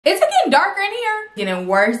Is it getting darker in here? Getting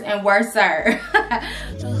worse and worse, sir.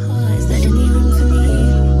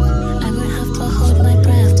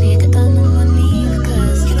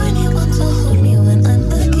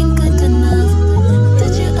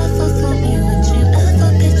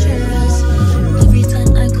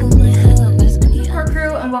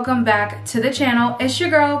 Welcome back to the channel. It's your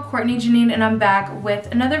girl Courtney Janine and I'm back with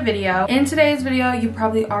another video. In today's video, you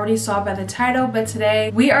probably already saw by the title, but today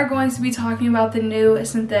we are going to be talking about the new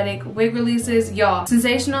synthetic wig releases. Y'all,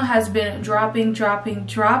 Sensational has been dropping.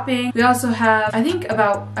 We also have I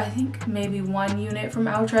think maybe one unit from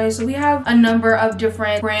Outre, so we have a number of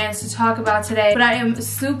different brands to talk about today, but I am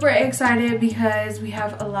super excited because we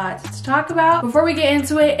have a lot to talk about. Before we get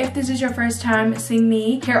into it, if this is your first time seeing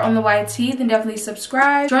me here on the YT, then definitely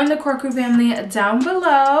subscribe. Join the Core Crew family down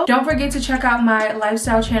below. Don't forget to check out my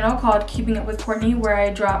lifestyle channel called Keeping Up with Courtney, where I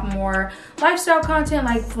drop more lifestyle content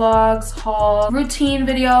like vlogs, hauls, routine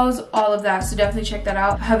videos, all of that. So definitely check that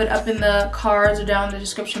out. I have it up in the cards or down in the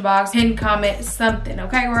description box. Pin, comment, something,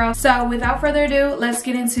 okay, girl? So without further ado, let's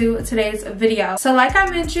get into today's video. So like I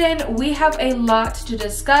mentioned, we have a lot to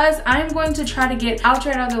discuss. I'm going to try to get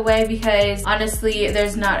Outre out of the way because honestly,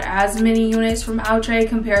 there's not as many units from Outre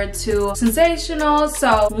compared to Sensational.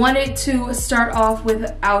 So wanted to start off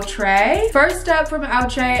with Outre. First up from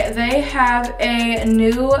Outre, they have a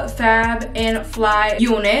new Fab and Fly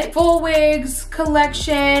unit, full wigs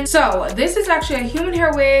collection. So this is actually a human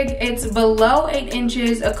hair wig. It's below 8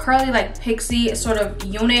 inches, a curly like pixie sort of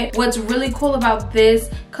unit. What's really cool about this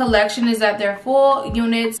collection is that they're full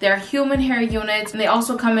units, they're human hair units, and they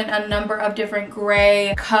also come in a number of different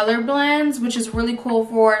gray color blends, which is really cool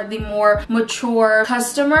for the more mature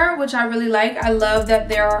customer, which I really like. I love that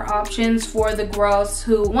there are options for the girls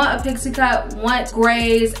who want a pixie cut, want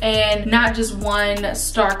grays, and not just one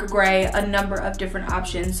stark gray, a number of different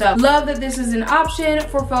options. So love that this is an option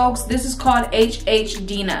for folks. This is called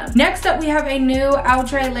hh-dina. Next up, we have a new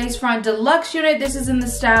Outre lace front deluxe unit. This is in the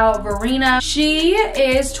style Verina. She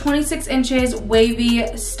is 26 inches wavy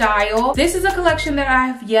style. This is a collection that I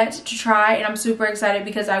have yet to try, and I'm super excited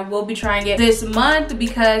because I will be trying it this month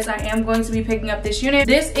because I am going to be picking up this unit.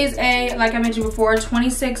 This is a, like I mentioned before,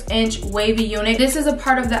 26-inch wavy unit. This is a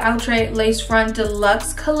part of the Outre lace front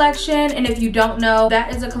deluxe collection, and if you don't know,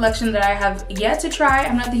 that is a collection that I have yet to try.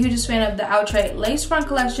 I'm not the hugest fan of the Outre lace front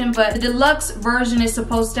collection, but the deluxe version is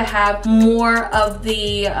supposed to have more of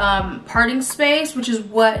the parting space, which is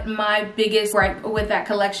what my biggest gripe with that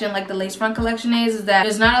collection, like the lace front collection, is that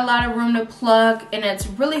there's not a lot of room to plug, and it's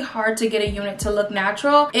really hard to get a unit to look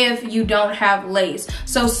natural if you don't have lace.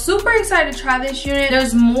 So super excited to try this unit.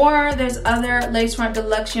 There's other lace front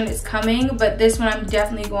deluxe units coming, but this one I'm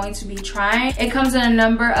definitely going to be trying. It comes in a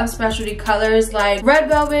number of specialty colors like red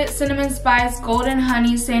velvet, cinnamon spice, golden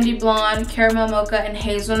honey, sandy blonde, caramel mocha, and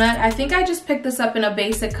hazelnut. I think I just picked this up in a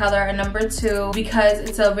basic color, a number 2, because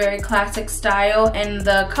it's a very classic style, and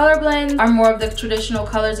the color blends are more of the traditional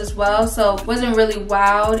colors as well, so wasn't really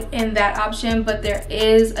wowed in that option, but there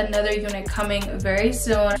is another unit coming very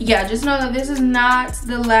soon. Yeah, just know that this is not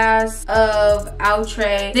the last of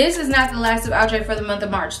Outre. This is not the last of Outre for the month of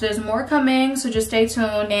March. There's more coming, so just stay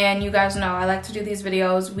tuned. And you guys know I like to do these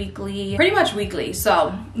videos weekly, pretty much weekly,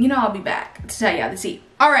 so you know I'll be back to tell y'all the tea.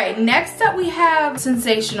 Alright, next up we have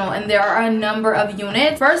Sensational, and there are a number of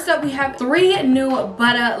units. First up, we have 3 new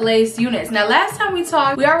Butter Lace units. Now, last time we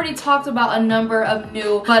talked, we already talked about a number of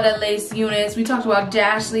new Butter Lace units. We talked about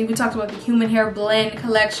Dashley, we talked about the Human Hair Blend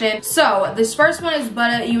collection. So, this first one is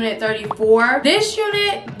Butter Unit 34. This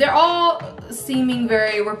unit, they're all seeming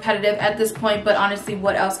very repetitive at this point, but honestly,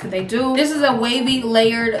 what else could they do? This is a wavy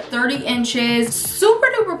layered 30 inches, super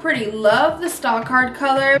duper pretty. Love the stock card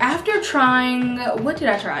color. After trying, what did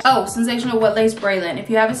I try? Oh, Sensational What Lace Braided. If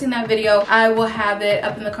you haven't seen that video, I will have it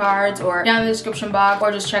up in the cards or down in the description box,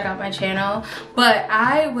 or just check out my channel. But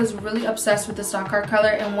I was really obsessed with the stock card color,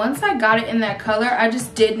 and once I got it in that color, I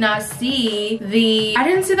just did not see the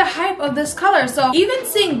hype of this color. So even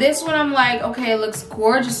seeing this one, I'm like, okay, it looks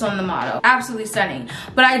gorgeous on the model, absolutely stunning,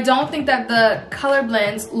 but I don't think that the color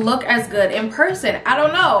blends look as good in person. I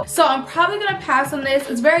don't know, so I'm probably gonna pass on this.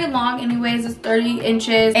 It's very long anyways. It's 30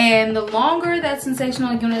 inches, and the longer that Sensational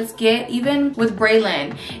units get, even with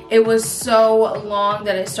Braided, it was so long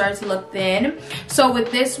that it started to look thin. So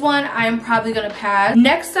with this one, I am probably gonna pass.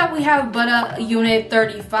 Next up, we have Butter Unit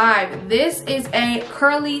 35. This is a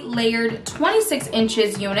curly layered 26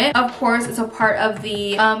 inches unit. Of course, it's a part of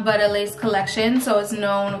the Butter Lace collection, so it's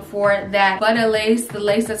known for that Butter Lace, the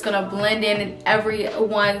lace that's gonna blend in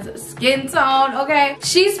everyone's skin tone. Okay,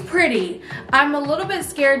 she's pretty. I'm a little bit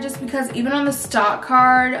scared just because even on the stock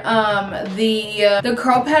card, the the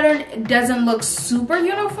curl pattern doesn't look super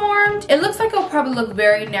uniformed. It looks like it'll probably look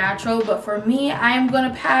very natural, but for me, I am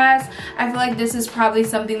gonna pass. I feel like this is probably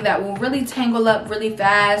something that will really tangle up really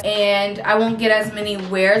fast and I won't get as many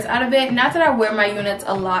wears out of it. Not that I wear my units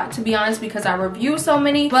a lot, to be honest, because I review so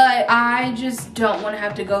many, but I just don't want to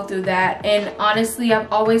have to go through that. And honestly, I've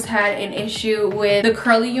always had an issue with the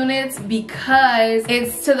curly units because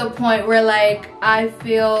it's to the point where like I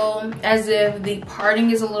feel as if the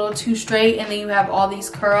parting is a little too straight and then you have all these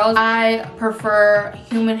curls. I prefer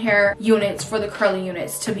human hair units for the curly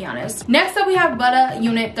units, to be honest. Next up we have Butter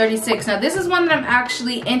Unit 36. Now this is one that I'm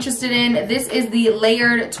actually interested in. This is the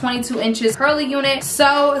layered 22 inches curly unit.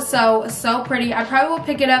 So pretty. I probably will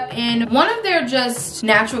pick it up in one of their just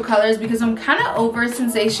natural colors because I'm kind of over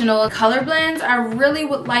sensational color blends. I really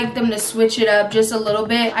would like them to switch it up just a little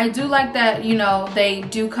bit. I do like that, you know, they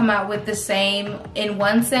do come out with the same in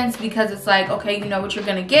one sense because it's like, okay, you know what you're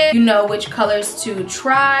gonna get, you know which colors to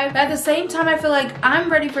try. But at the same time, I feel like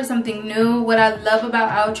I'm ready for something new. What I love about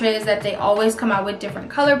Outre is that they always come out with different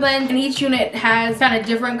color blends and each unit has kind of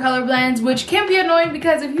different color blends, which can be annoying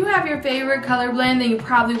because if you have your favorite color blend, then you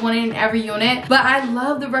probably want it in every unit. But I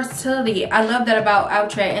love the versatility. I love that about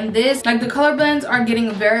Outre. And this, like, the color blends are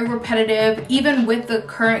getting very repetitive. Even with the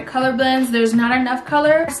current color blends, there's not enough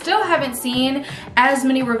color. I still haven't seen as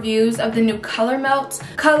many reviews of the new color melt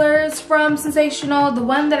colors from Sensational. The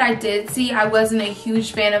one that I did see, I wasn't a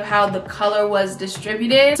huge fan of how the color was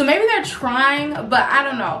distributed. So maybe they're trying, but I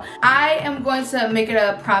don't know. I am going to make it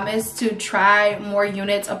a promise to try more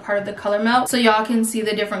units a part of the color melt so y'all can see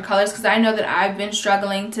the different colors, because I know that I've been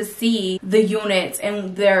struggling to see the units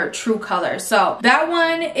and their true color. So that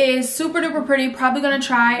one is super duper pretty. Probably gonna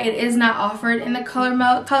try. It is not offered in the color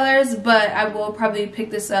melt colors, but I will probably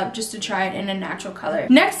pick this up just to try it in a natural color.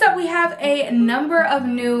 Next up we have a number of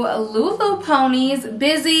new Lulu ponies.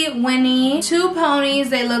 Busy, Winnie, 2 ponies.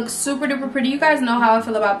 They look super duper pretty. You guys know how I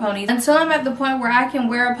feel about ponies. Until I'm at the point where I can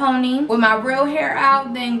wear a pony with my real hair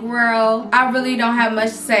out, then girl, I really don't have much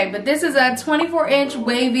to say. But this is a 24-inch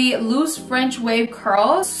wavy loose French wave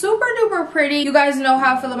curl. Super duper pretty. You guys know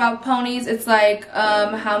how I feel about ponies. It's like,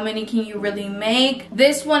 how many can you really make?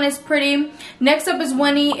 This one is pretty. Next up is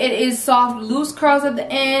Winnie. It is soft loose curls at the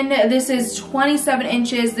end. This is 27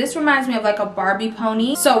 inches. This reminds me of like a Barbie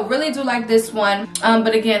pony. So really do like this one.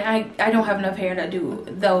 But again, I don't have enough hair to do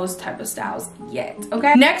those type of styles yet.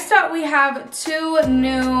 Okay. Next up we have 2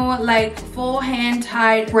 new like full hand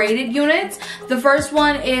tied braided units. The first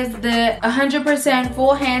one is the 100%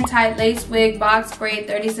 full hand tied lace wig box braid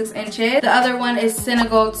 36 inches. The other one is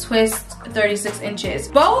Senegal twist 36 inches.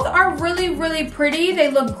 Both are really pretty. They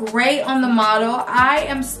look great on the model. I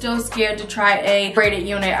am still scared to try a braided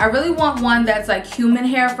unit. I really want one that's like human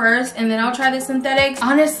hair first and then I'll try the synthetics.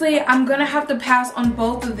 Honestly, I'm gonna have to pass on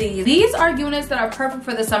both of these. These are units that are perfect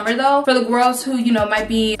for the summer though. For the girls who, you know, might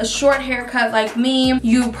be a short haircut like me,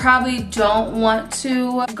 you probably don't want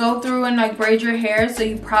to go through and like braid your hair, so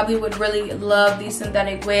you probably would really love these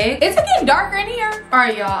synthetic wigs. It's getting darker in here. All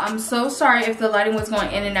right, y'all, I'm so sorry if the lighting was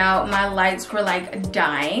going in and out. My lights were like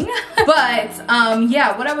dying. But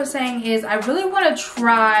yeah, what I was saying is I really want to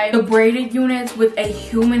try the braided units with a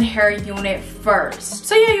human hair unit first.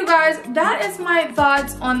 So yeah, you guys, that is my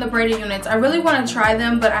thoughts on the braided units. I really want to try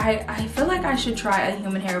them, but I feel like I should try a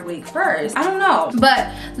human hair wig first. I don't know,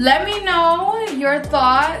 but let me know your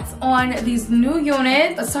thoughts on these new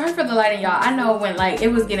units. Sorry for the lighting, y'all. I know when like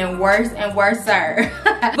it was getting worse and worse, sir.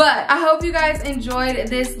 But I hope you guys enjoyed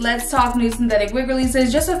this Let's Talk new synthetic wig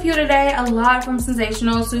releases. Just a few today, a lot from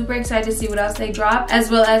Sensational. Super excited to see what else they drop, as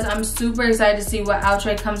well as I'm super excited to see what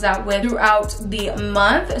Outre comes out with throughout the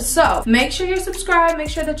month. So make sure you're subscribed. Make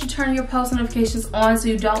sure that you turn your post notifications on so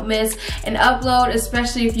you don't miss an upload,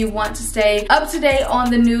 especially if you want to stay up to date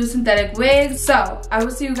on the new synthetic wigs. So I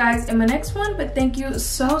will see you guys in my next one, but thank you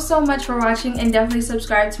so much for watching, and definitely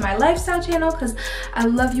subscribe to my lifestyle channel because I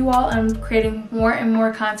love you all. I'm creating more and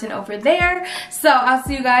more content over there. So I'll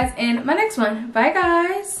see you guys in my next one. Bye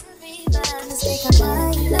guys.